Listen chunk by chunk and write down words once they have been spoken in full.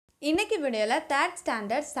இன்னைக்கு வீடியோல 3rd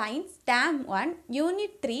standard science term 1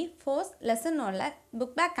 unit 3 force lesson 1ல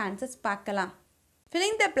book back answers பார்க்கலாம்.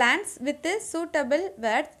 Filling the blanks with the suitable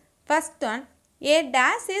words. First one, a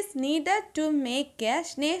dash is needed to make a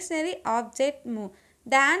stationary object move.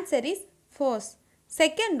 The answer is force.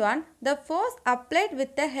 Second one, the force applied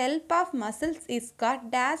with the help of muscles is called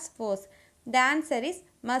dash force. The answer is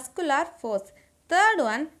muscular force. Third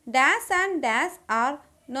one, dash and dash are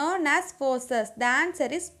known as forces. The answer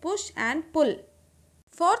is push and pull.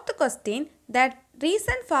 Fourth question, the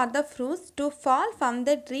reason for the fruits to fall from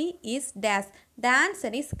the tree is dash. The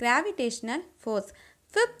answer is gravitational force.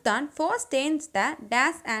 Fifth one, force changes the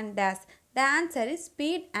dash and dash. The answer is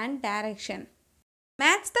speed and direction.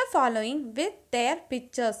 Match the following with their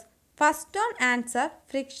pictures. First one answer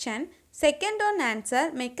friction. Second one answer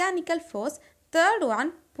mechanical force. Third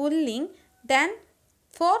one pulling. Then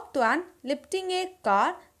fourth one lifting a car.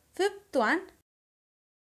 Fifth one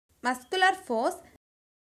muscular force.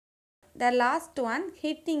 The last one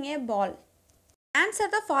hitting a ball. Answer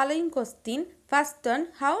the following question. First one,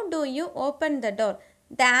 how do you open the door?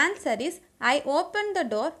 The answer is I open the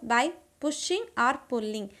door by pushing or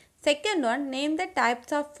pulling. Second one, name the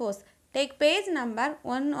types of force. Take page number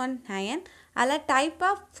 119. அதில் type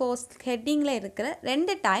of force ஹெட்டிங்கில் இருக்கிற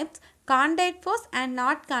ரெண்டு types contact force and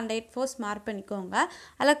not contact force mark பண்ணிக்கோங்க.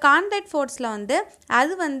 அதில் contact ஃபோர்ஸில்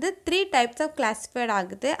அது 3 types of classified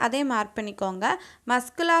ஆகுது, அதே mark பண்ணிக்கோங்க.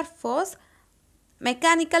 Muscular force,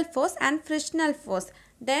 mechanical force and frictional force.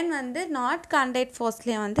 Then not contact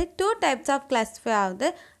ஃபோர்ஸ்லேயே 2 types of classify ஆகுது,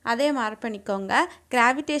 அதே மார்க் பண்ணிக்கோங்க.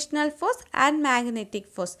 Gravitational force and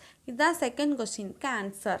magnetic force. இதுதான் செகண்ட் கொஸ்டினுக்கு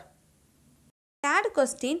answer. Third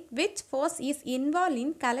question, which force is involved in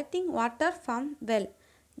collecting water from well?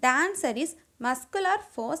 The answer is muscular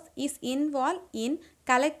force is involved in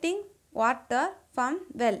collecting water from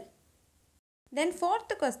well. Then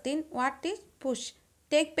fourth question, what is push?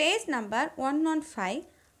 Take page number 115.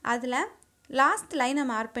 அதில் last line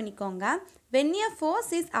mark பண்ணிக்கோங்க. When a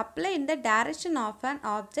force is applied in the direction of an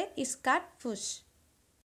object is called push.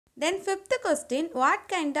 Then fifth question, what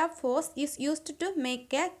kind of force is used to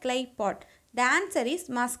make a clay pot? The answer is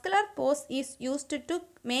muscular force is used to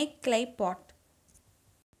make clay pot.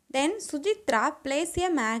 Then Sujitra place a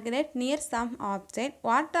magnet near some object.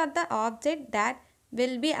 What are the objects that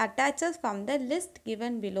will be attached from the list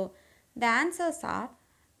given below? The answers are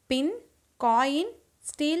pin, coin,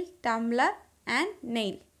 steel tumbler and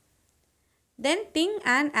nail. Then think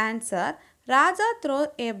and answer. Raja throw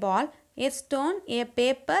a ball, a stone, a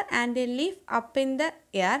paper and a leaf up in the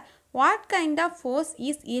air. What kind of force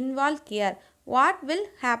is involved here? What will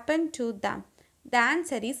happen to them? The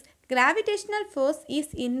answer is gravitational force is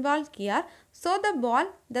involved here. So the ball,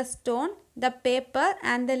 the stone, the paper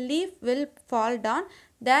and the leaf will fall down.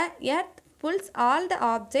 The earth pulls all the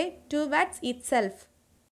object towards itself.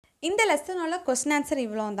 இந்த லெசனோட question answer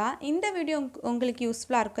இவ்வளோ தான். இந்த video உங்களுக்கு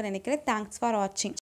யூஸ்ஃபுல்லாக இருக்கும்னு நினைக்கிறேன். Thanks for வாட்சிங்.